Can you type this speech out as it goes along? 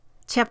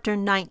Chapter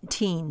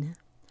 19.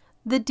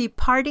 The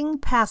Departing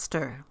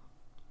Pastor.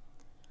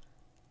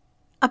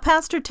 A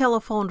pastor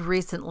telephoned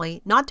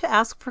recently not to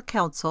ask for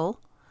counsel,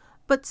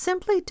 but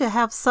simply to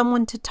have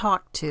someone to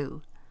talk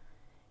to.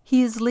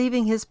 He is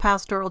leaving his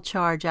pastoral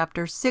charge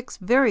after 6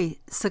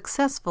 very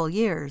successful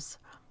years.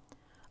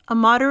 A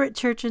moderate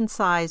church in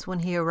size when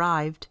he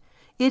arrived,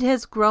 it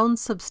has grown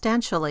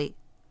substantially.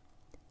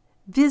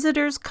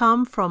 Visitors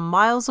come from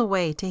miles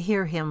away to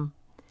hear him,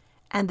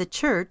 and the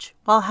church,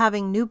 while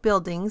having new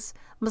buildings,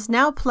 must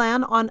now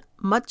plan on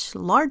much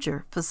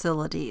larger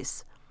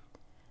facilities.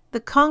 The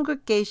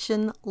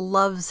congregation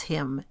loves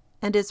him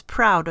and is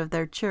proud of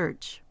their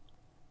church.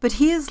 But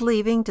he is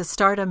leaving to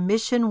start a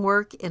mission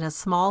work in a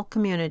small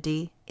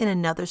community in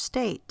another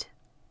state.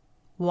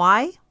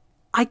 Why?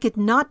 I could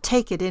not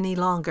take it any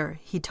longer,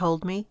 he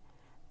told me.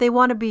 They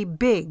want to be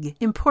big,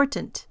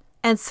 important,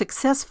 and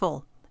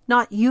successful,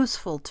 not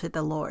useful to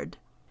the Lord.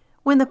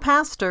 When the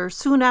pastor,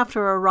 soon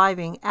after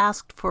arriving,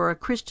 asked for a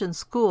Christian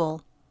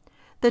school,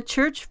 the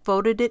church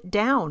voted it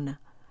down,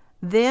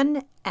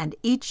 then and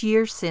each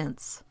year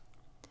since.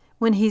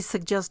 When he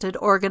suggested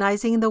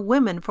organizing the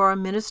women for a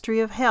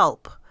ministry of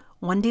help,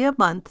 1 day a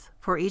month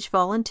for each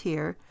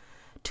volunteer,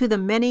 to the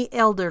many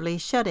elderly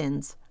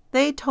shut-ins,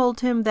 they told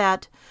him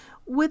that,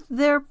 with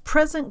their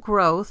present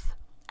growth,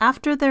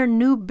 after their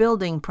new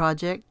building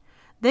project,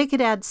 they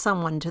could add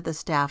someone to the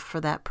staff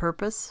for that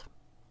purpose.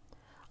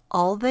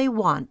 All they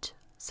want,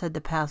 said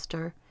the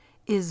pastor,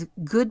 is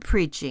good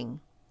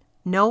preaching,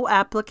 no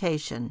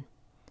application,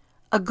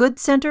 a good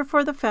center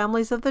for the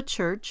families of the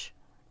church,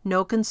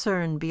 no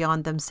concern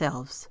beyond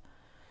themselves.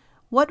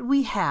 What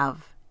we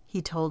have,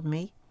 he told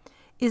me,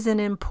 is an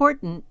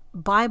important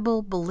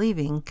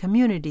Bible-believing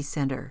community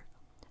center,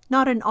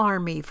 not an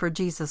army for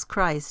Jesus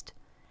Christ,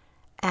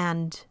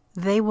 and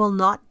they will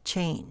not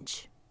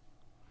change.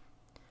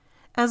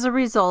 As a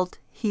result,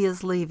 he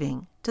is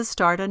leaving to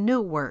start a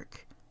new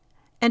work,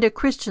 and a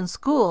Christian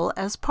school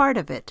as part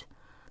of it.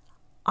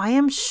 I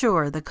am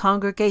sure the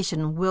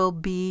congregation will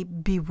be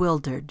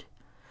bewildered.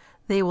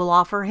 They will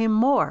offer him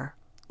more,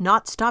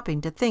 not stopping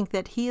to think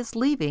that he is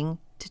leaving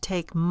to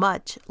take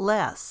much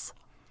less.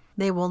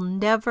 They will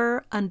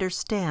never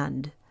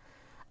understand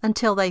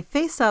until they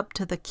face up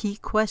to the key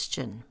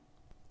question.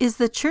 Is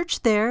the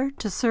church there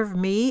to serve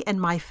me and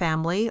my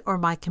family or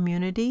my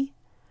community,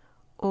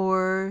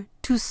 or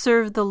to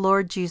serve the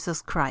Lord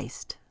Jesus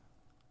Christ?